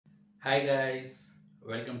Hi guys,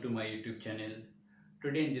 welcome to my YouTube channel.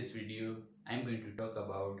 Today in this video, I'm going to talk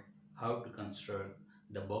about how to construct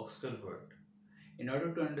the box culvert. In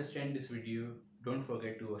order to understand this video, don't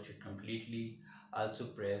forget to watch it completely. Also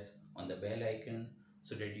press on the bell icon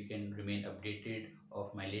so that you can remain updated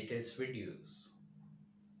of my latest videos.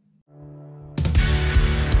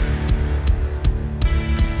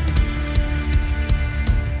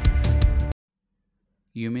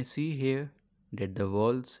 You may see here that the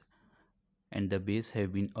walls and the base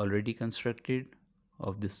have been already constructed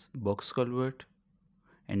of this box culvert,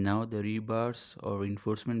 and now the rebars or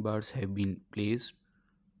reinforcement bars have been placed.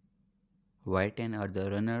 White 10 are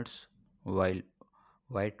the runners, while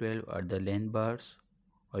white 12 are the length bars,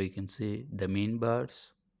 or you can say the main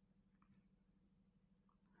bars.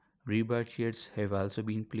 Rebar shears have also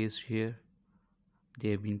been placed here. They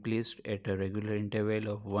have been placed at a regular interval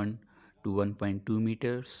of 1 to 1.2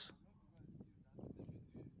 meters.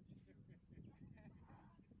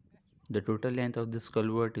 The total length of this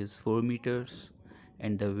culvert is 4 meters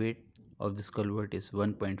and the width of this culvert is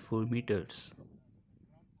 1.4 meters.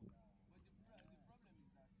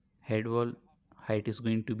 Head wall height is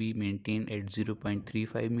going to be maintained at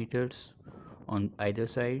 0.35 meters on either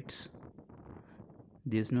sides.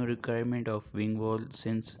 There is no requirement of wing wall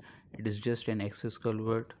since it is just an access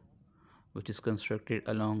culvert which is constructed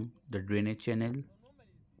along the drainage channel.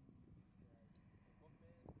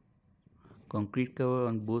 Concrete cover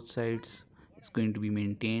on both sides is going to be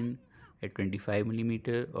maintained at 25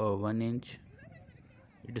 mm or 1 inch.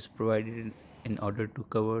 It is provided in order to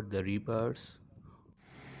cover the rebars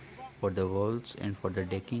for the walls and for the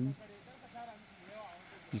decking.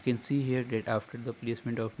 You can see here that after the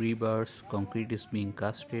placement of rebars, concrete is being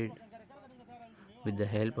casted. With the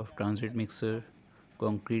help of transit mixer,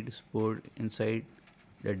 concrete is poured inside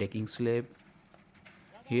the decking slab.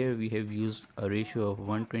 Here we have used a ratio of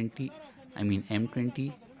M20.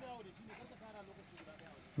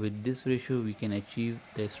 With this ratio we can achieve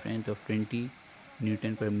the strength of 20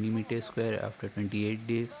 Newton per millimeter square after 28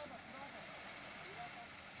 days.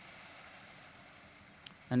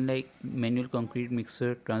 Unlike manual concrete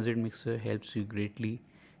mixer, transit mixer helps you greatly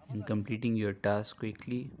in completing your task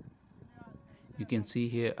quickly. You can see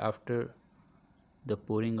here after the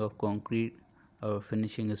pouring of concrete, our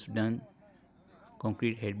finishing is done.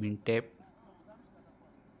 Concrete had been tapped.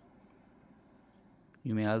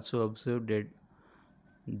 You may also observe that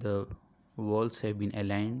the walls have been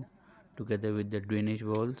aligned together with the drainage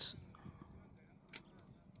walls.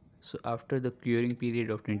 So after the curing period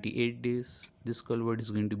of 28 days, this culvert is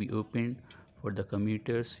going to be opened for the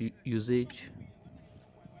commuters usage.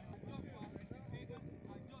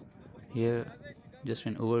 Here just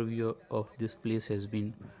an overview of this place has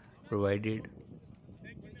been provided.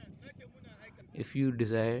 If you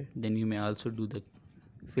desire, then you may also do the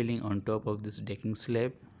filling on top of this decking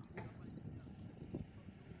slab.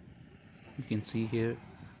 You can see here,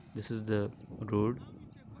 this is the road.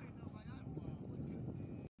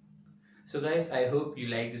 So guys, I hope you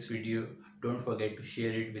like this video. Don't forget to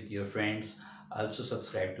share it with your friends. Also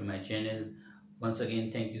subscribe to my channel. Once again,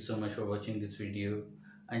 thank you so much for watching this video.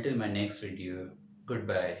 Until my next video,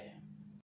 goodbye.